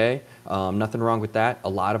is okay, nothing wrong with that. A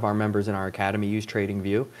lot of our members in our academy use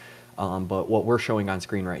TradingView. But what we're showing on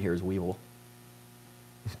screen right here is Webull.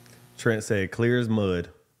 Trent said, clear as mud.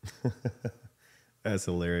 That's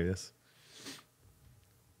hilarious.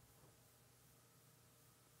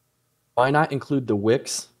 Why not include the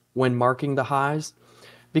wicks when marking the highs?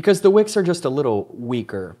 Because the wicks are just a little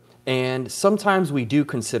weaker. And sometimes we do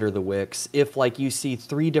consider the wicks if, like, you see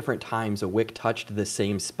 3 different times a wick touched the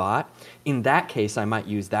same spot. In that case, I might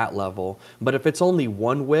use that level. But if it's only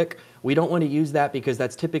one wick, we don't want to use that because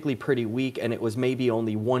that's typically pretty weak and it was maybe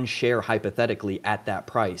only one share hypothetically at that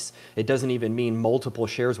price. It doesn't even mean multiple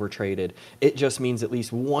shares were traded. It just means at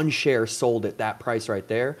least one share sold at that price right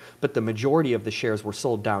there. But the majority of the shares were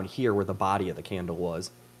sold down here where the body of the candle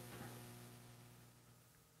was.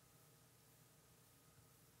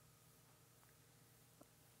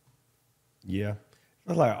 Yeah.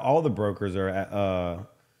 It's like all the brokers are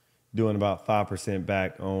doing about 5%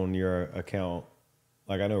 back on your account.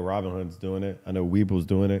 Like I know Robinhood's doing it. I know Weeble's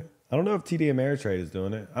doing it. I don't know if TD Ameritrade is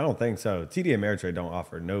doing it. I don't think so. TD Ameritrade don't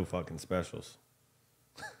offer no fucking specials.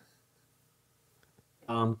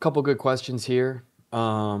 Couple good questions here.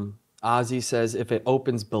 Ozzy says if it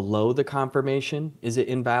opens below the confirmation, is it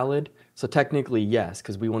invalid? So technically, yes,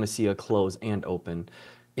 because we want to see a close and open.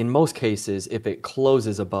 In most cases, if it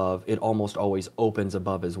closes above, it almost always opens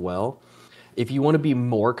above as well. If you want to be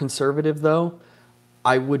more conservative, though,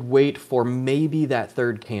 I would wait for maybe that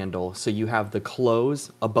third candle. So you have the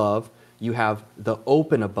close above, you have the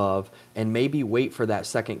open above, and maybe wait for that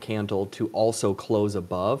second candle to also close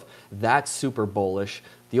above. That's super bullish.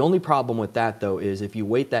 The only problem with that, though, is if you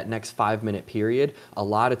wait that next 5-minute period, a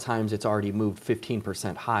lot of times it's already moved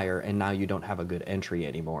 15% higher, and now you don't have a good entry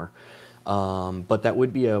anymore. But that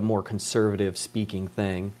would be a more conservative speaking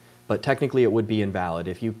thing. But technically, it would be invalid.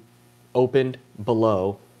 If you opened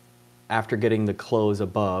below after getting the close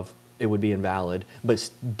above, it would be invalid, but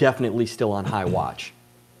definitely still on high watch.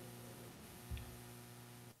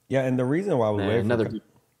 Yeah, and the reason why we wait Another for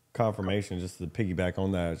confirmation, just to piggyback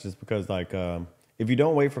on that, is just because like if you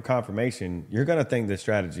don't wait for confirmation, you're gonna think the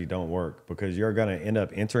strategy don't work because you're gonna end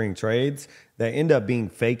up entering trades that end up being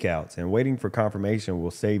fake outs, and waiting for confirmation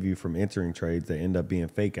will save you from entering trades that end up being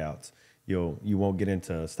fake outs. You won't get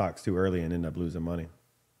into stocks too early and end up losing money.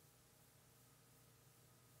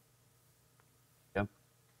 Yep.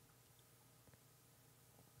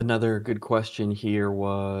 Another good question here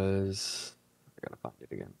was, I gotta find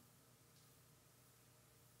it again.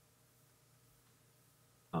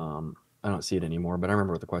 I don't see it anymore, but I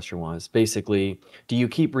remember what the question was. Basically, do you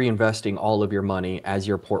keep reinvesting all of your money as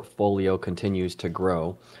your portfolio continues to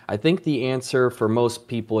grow? I think the answer for most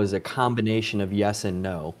people is a combination of yes and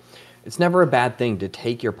no. It's never a bad thing to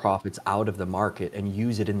take your profits out of the market and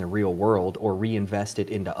use it in the real world or reinvest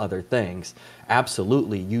it into other things.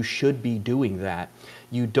 Absolutely, you should be doing that.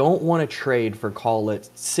 You don't want to trade for, call it,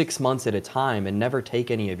 6 months at a time and never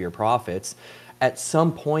take any of your profits. At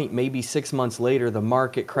some point, maybe 6 months later, the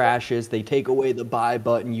market crashes, they take away the buy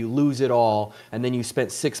button, you lose it all, and then you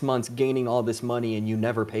spent 6 months gaining all this money and you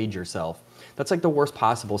never paid yourself. That's like the worst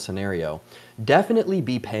possible scenario. Definitely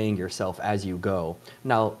be paying yourself as you go.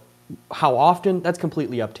 Now, how often? That's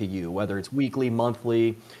completely up to you, whether it's weekly,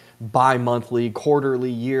 monthly, bi-monthly, quarterly,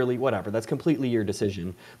 yearly, whatever. That's completely your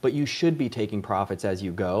decision. But you should be taking profits as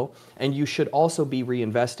you go, and you should also be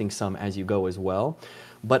reinvesting some as you go as well.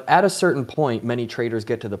 But at a certain point, many traders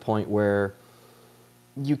get to the point where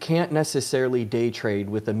you can't necessarily day trade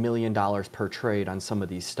with $1 million per trade on some of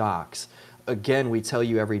these stocks. Again, we tell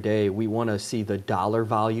you every day, we want to see the dollar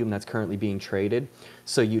volume that's currently being traded.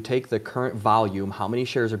 So you take the current volume, how many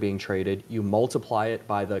shares are being traded, you multiply it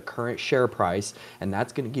by the current share price, and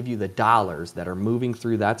that's going to give you the dollars that are moving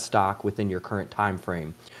through that stock within your current time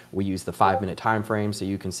frame. We use the 5-minute time frame, so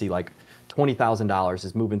you can see like $20,000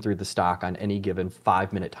 is moving through the stock on any given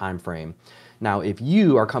 5-minute time frame. Now, if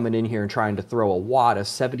you are coming in here and trying to throw a wad of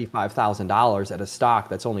 $75,000 at a stock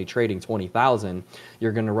that's only trading 20,000,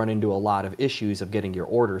 you're going to run into a lot of issues of getting your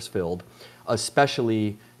orders filled,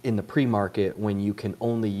 especially in the pre-market when you can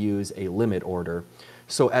only use a limit order.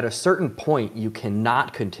 So at a certain point, you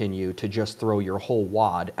cannot continue to just throw your whole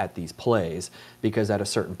wad at these plays, because at a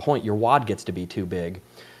certain point, your wad gets to be too big.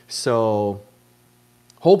 So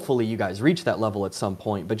Hopefully you guys reach that level at some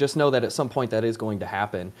point, but just know that at some point that is going to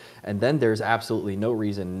happen. And then there's absolutely no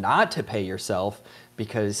reason not to pay yourself,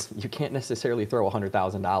 because you can't necessarily throw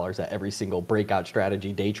 $100,000 at every single breakout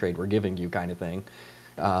strategy day trade we're giving you kind of thing.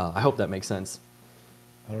 I hope that makes sense.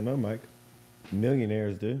 I don't know, Mike.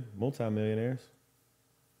 Millionaires do. Multi-millionaires.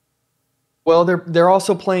 Well, they're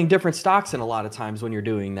also playing different stocks, and a lot of times when you're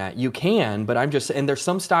doing that, you can. But and there's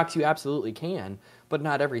some stocks you absolutely can, but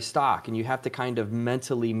not every stock, and you have to kind of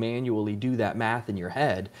mentally, manually do that math in your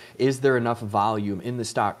head. Is there enough volume in the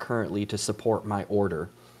stock currently to support my order?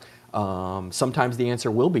 Sometimes the answer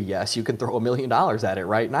will be yes. You can throw $1 million at it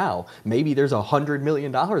right now. Maybe there's $100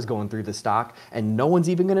 million going through the stock, and no one's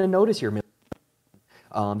even going to notice your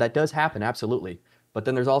million. That does happen, absolutely. But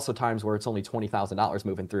then there's also times where it's only $20,000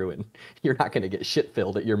 moving through, and you're not going to get shit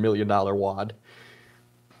filled at your $1 million wad.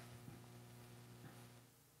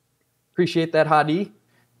 Appreciate that, Hadi.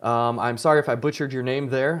 I'm sorry if I butchered your name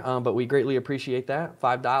there, but we greatly appreciate that.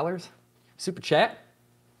 $5. Super chat.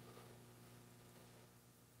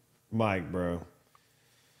 Mike, bro.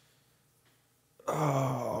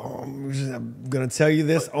 Oh, I'm going to tell you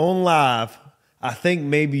this on live. I think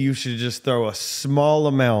maybe you should just throw a small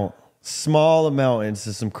amount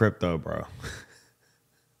into some crypto, bro.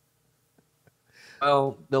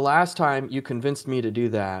 Well, the last time you convinced me to do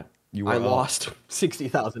that, I up. lost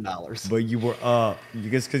 $60,000. But you were up.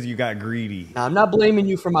 Just because you got greedy. Now, I'm not blaming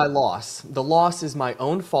you for my loss. The loss is my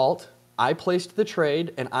own fault. I placed the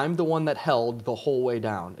trade, and I'm the one that held the whole way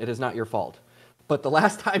down. It is not your fault. But the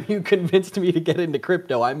last time you convinced me to get into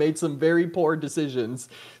crypto, I made some very poor decisions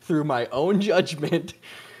through my own judgment.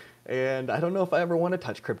 And I don't know if I ever want to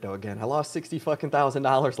touch crypto again. I lost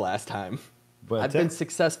 $60,000 last time. But I've been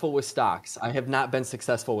successful with stocks. I have not been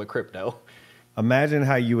successful with crypto. Imagine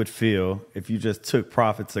how you would feel if you just took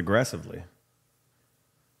profits aggressively.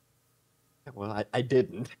 Well, I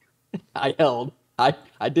didn't. I held.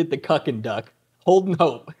 I did the cuck and duck, holding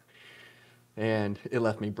hope, and it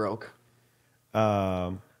left me broke.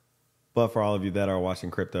 But for all of you that are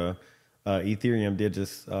watching crypto, Ethereum did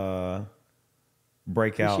just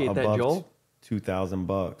break out above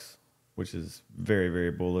 $2,000, which is very,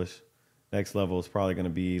 very bullish. Next level is probably going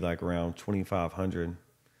to be like around 2,500.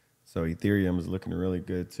 So Ethereum is looking really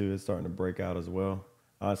good too. It's starting to break out as well.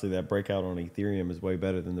 Honestly, that breakout on Ethereum is way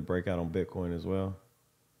better than the breakout on Bitcoin as well.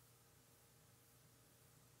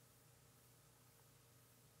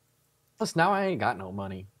 Plus, now I ain't got no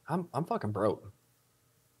money. I'm fucking broke.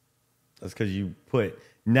 That's because you put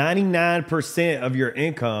 99% of your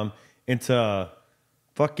income into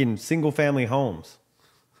fucking single family homes.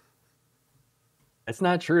 That's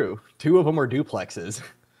not true. 2 of them are duplexes.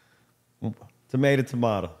 Tomato,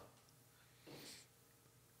 tomato.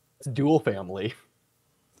 It's dual family.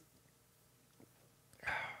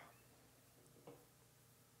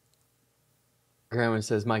 Grandma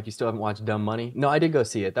says, Mike, you still haven't watched Dumb Money? No, I did go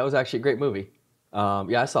see it. That was actually a great movie.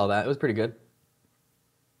 Yeah, I saw that. It was pretty good.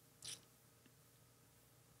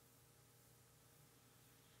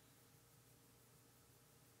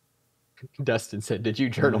 Dustin said, did you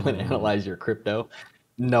journal and analyze your crypto?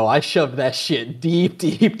 No, I shoved that shit deep,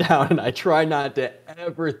 deep down, and I try not to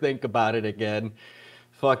ever think about it again.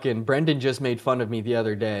 Fucking Brendan just made fun of me the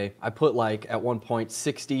other day. I put like at one point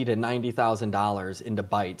 $60,000 to $90,000 into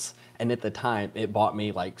bytes, and at the time it bought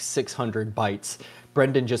me like 600 bytes.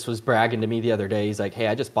 Brendan just was bragging to me the other day. He's like, "Hey,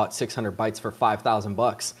 I just bought 600 bytes for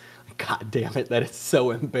 $5,000." God damn it, that is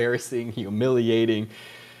so embarrassing, humiliating.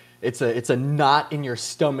 It's a knot in your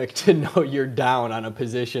stomach to know you're down on a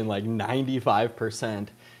position like 95%.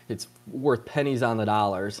 It's worth pennies on the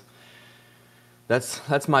dollars.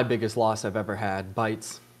 That's my biggest loss I've ever had.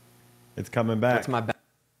 Bytes. It's coming back. That's my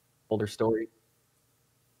older story.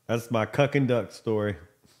 That's my cuck and duck story.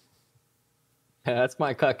 That's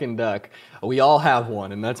my cuck and duck. We all have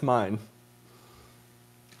one, and that's mine.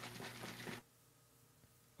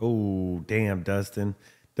 Oh, damn, Dustin.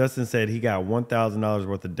 Dustin said he got $1,000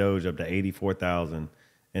 worth of Doge up to 84,000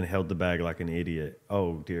 and held the bag like an idiot.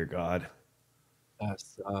 Oh, dear God. That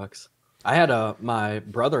sucks. I had my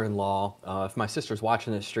brother-in-law, if my sister's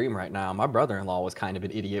watching this stream right now, my brother-in-law was kind of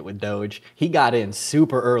an idiot with Doge. He got in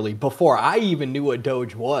super early before I even knew what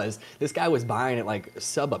Doge was. This guy was buying it like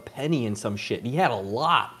sub a penny and some shit. And he had a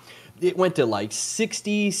lot. It went to like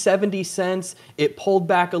 60, 70 cents. It pulled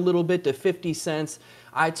back a little bit to 50 cents.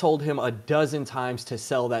 I told him a dozen times to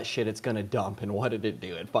sell that shit. It's going to dump. And what did it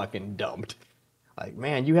do? It fucking dumped. Like,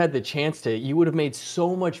 man, you had the chance to, you would have made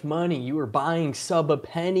so much money. You were buying sub a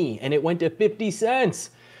penny and it went to 50 cents.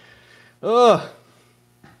 Ugh.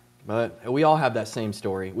 But we all have that same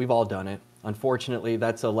story. We've all done it. Unfortunately,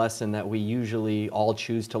 that's a lesson that we usually all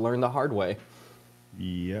choose to learn the hard way.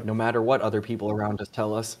 Yep. No matter what other people around us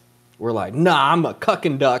tell us, we're like, nah, I'm a cuck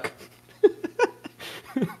and duck.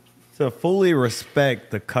 So fully respect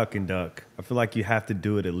the cuck and duck. I feel like you have to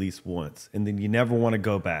do it at least once, and then you never want to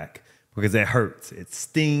go back because it hurts. It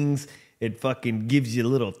stings. It fucking gives you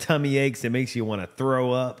little tummy aches. It makes you want to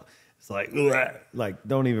throw up. It's like, ugh. Like,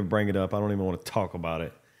 don't even bring it up. I don't even want to talk about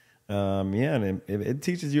it. Yeah, and it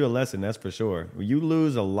teaches you a lesson, that's for sure. When you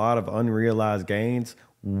lose a lot of unrealized gains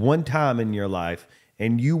one time in your life,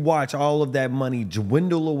 and you watch all of that money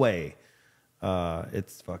dwindle away,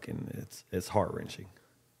 it's heart wrenching.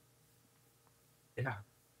 Yeah.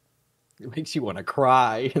 It makes you want to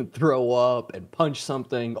cry and throw up and punch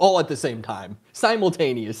something all at the same time,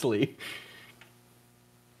 simultaneously.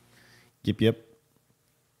 Yep.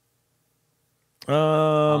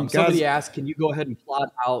 Somebody asked, can you go ahead and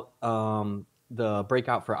plot out the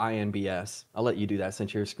breakout for INBS? I'll let you do that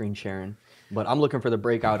since you're screen sharing. But I'm looking for the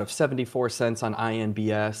breakout of 74 cents on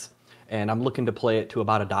INBS, and I'm looking to play it to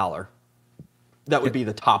about $1. That would be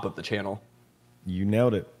the top of the channel. You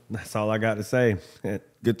nailed it. That's all I got to say.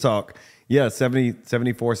 Good talk. Yeah,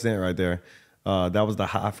 74 cent right there. That was the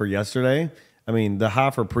high for yesterday. I mean, the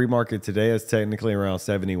high for pre-market today is technically around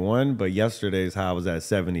 71, but yesterday's high was at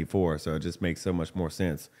 74. So it just makes so much more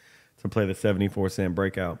sense to play the 74 cent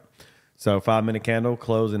breakout. So 5-minute candle,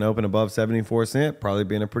 close and open above 74 cent, probably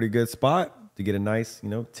be in a pretty good spot to get a nice,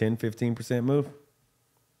 10, 15% move.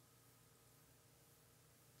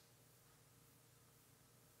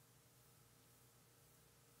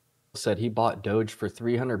 Said he bought Doge for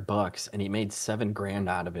 $300 and he made $7 grand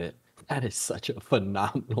out of it. That is such a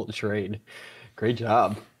phenomenal trade. Great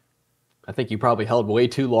job. I think you probably held way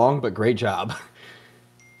too long, but great job.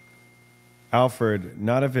 Alfred,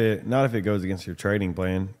 not if it goes against your trading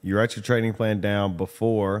plan. You write your trading plan down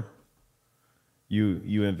before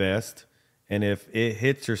you invest, and if it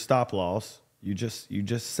hits your stop loss, you just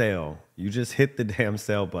sell. You just hit the damn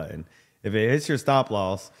sell button. If it hits your stop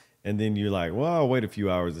loss, and then you're like, well, I'll wait a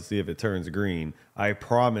few hours to see if it turns green, I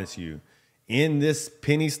promise you, in this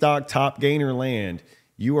penny stock top gainer land,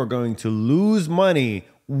 you are going to lose money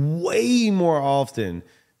way more often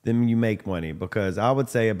than you make money, because I would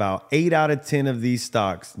say about 8 out of 10 of these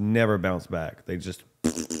stocks never bounce back.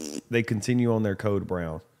 They continue on their code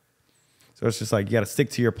brown. So it's just like, you got to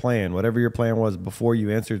stick to your plan. Whatever your plan was before you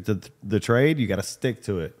entered the trade, you got to stick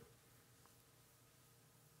to it.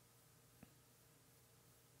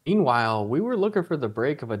 Meanwhile, we were looking for the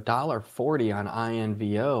break of $1.40 on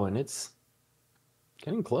INVO, and it's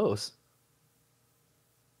getting close.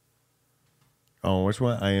 Oh, which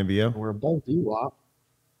one? INVO? We're above VWAP.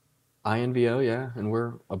 INVO, yeah, and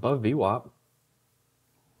we're above VWAP.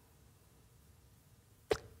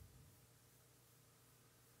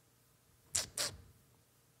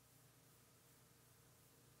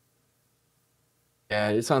 Yeah,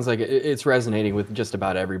 it sounds like it's resonating with just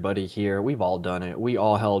about everybody here. We've all done it. We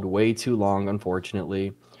all held way too long,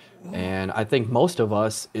 unfortunately. And I think most of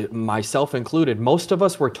us, myself included, most of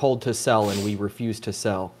us were told to sell and we refused to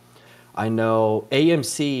sell. I know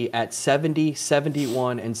AMC at 70,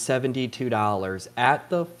 71, and $72 at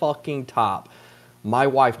the fucking top. My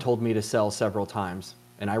wife told me to sell several times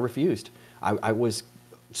and I refused. I was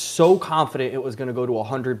so confident it was going to go to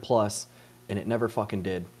 100 plus, and it never fucking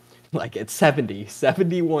did. Like at 70,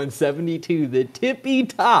 71, 72, the tippy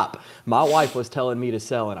top. My wife was telling me to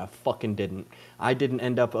sell and I fucking didn't. I didn't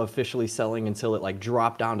end up officially selling until it like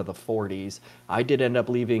dropped down to the 40s. I did end up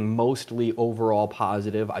leaving mostly overall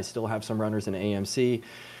positive. I still have some runners in AMC,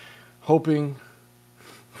 hoping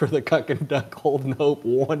for the cuck and duck, holding hope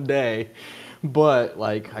one day. But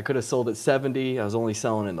like I could have sold at 70. I was only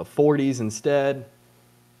selling in the 40s instead.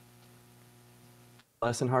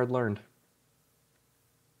 Lesson hard learned.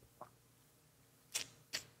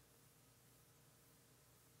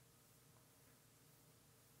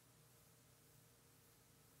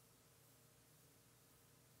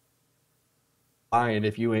 Fine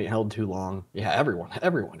if you ain't held too long. Yeah,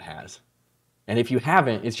 everyone has. And if you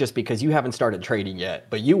haven't, it's just because you haven't started trading yet,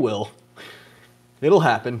 but you will. It'll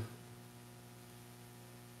happen.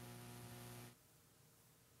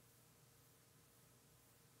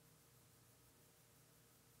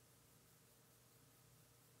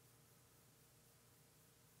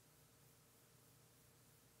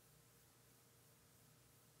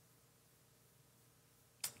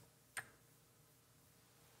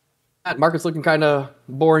 Market's looking kind of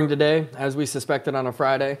boring today, as we suspected on a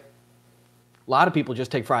Friday. A lot of people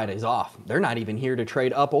just take Fridays off. They're not even here to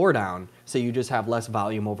trade up or down, so you just have less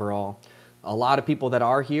volume overall. A lot of people that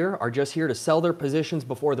are here are just here to sell their positions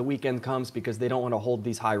before the weekend comes because they don't want to hold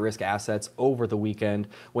these high risk assets over the weekend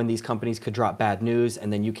when these companies could drop bad news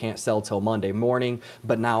and then you can't sell till Monday morning.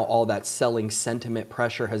 But now all that selling sentiment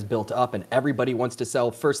pressure has built up and everybody wants to sell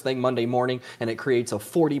first thing Monday morning, and it creates a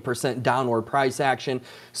 40% downward price action.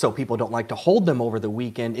 So people don't like to hold them over the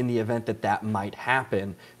weekend in the event that that might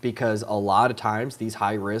happen, because a lot of times these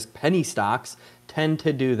high risk penny stocks tend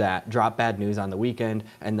to do that, drop bad news on the weekend,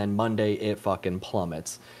 and then Monday it fucking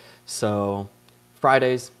plummets. So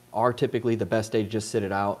Fridays are typically the best day to just sit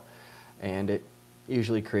it out, and it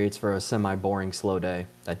usually creates for a semi-boring slow day.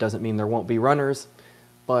 That doesn't mean there won't be runners,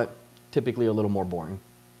 but typically a little more boring.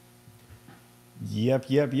 Yep.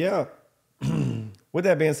 With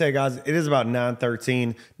that being said, guys, it is about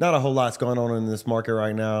 9:13. Not a whole lot's going on in this market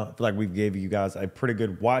right now. I feel like we've gave you guys a pretty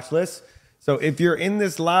good watch list. So if you're in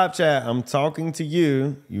this live chat, I'm talking to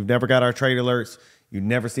you. You've never got our trade alerts. You've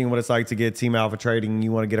never seen what it's like to get Team Alpha Trading.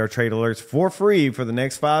 You want to get our trade alerts for free for the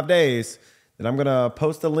next 5 days. Then I'm going to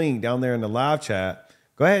post a link down there in the live chat.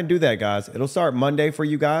 Go ahead and do that, guys. It'll start Monday for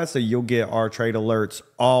you guys. So you'll get our trade alerts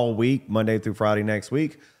all week, Monday through Friday next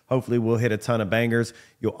week. Hopefully we'll hit a ton of bangers.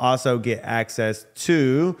 You'll also get access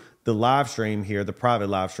to the live stream here, the private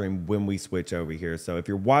live stream, when we switch over here. So if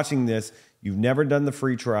you're watching this, you've never done the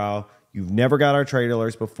free trial, you've never got our trade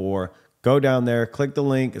alerts before, go down there, click the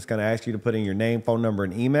link. It's going to ask you to put in your name, phone number,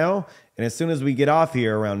 and email. And as soon as we get off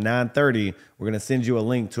here around 9:30, we're going to send you a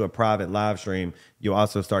link to a private live stream. You'll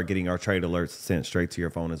also start getting our trade alerts sent straight to your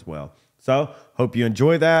phone as well. So hope you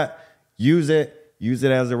enjoy that. Use it. Use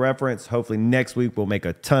it as a reference. Hopefully next week we'll make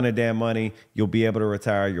a ton of damn money. You'll be able to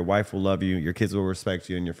retire. Your wife will love you. Your kids will respect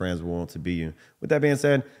you, and your friends will want to be you. With that being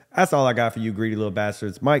said, that's all I got for you greedy little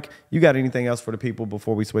bastards. Mike, you got anything else for the people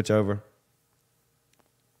before we switch over?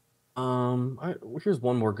 Here's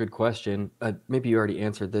one more good question. Maybe you already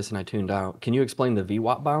answered this and I tuned out. Can you explain the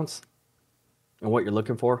VWAP bounce and what you're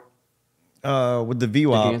looking for? With the VWAP, Did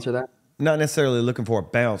you answer that? not necessarily looking for a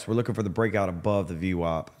bounce. We're looking for the breakout above the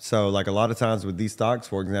VWAP. So like a lot of times with these stocks,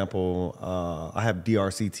 for example, I have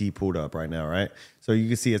DRCT pulled up right now, right? So you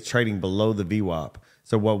can see it's trading below the VWAP.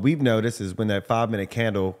 So what we've noticed is when that 5-minute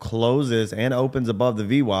candle closes and opens above the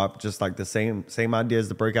VWAP, just like the same idea as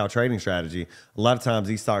the breakout trading strategy, a lot of times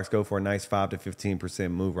these stocks go for a nice 5 to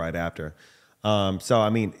 15% move right after. So,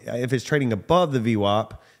 I mean, if it's trading above the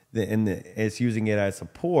VWAP and it's using it as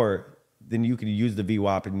support, then you can use the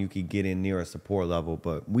VWAP and you can get in near a support level.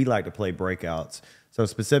 But we like to play breakouts. So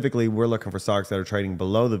specifically, we're looking for stocks that are trading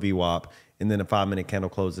below the VWAP, and then a 5-minute candle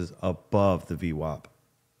closes above the VWAP.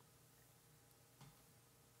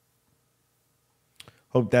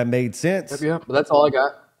 Hope that made sense. Yeah, but that's all I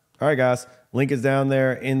got. All right, guys. Link is down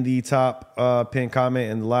there in the top pinned comment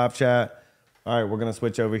in the live chat. All right, we're going to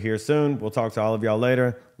switch over here soon. We'll talk to all of y'all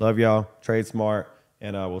later. Love y'all. Trade smart.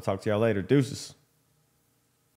 And we'll talk to y'all later. Deuces.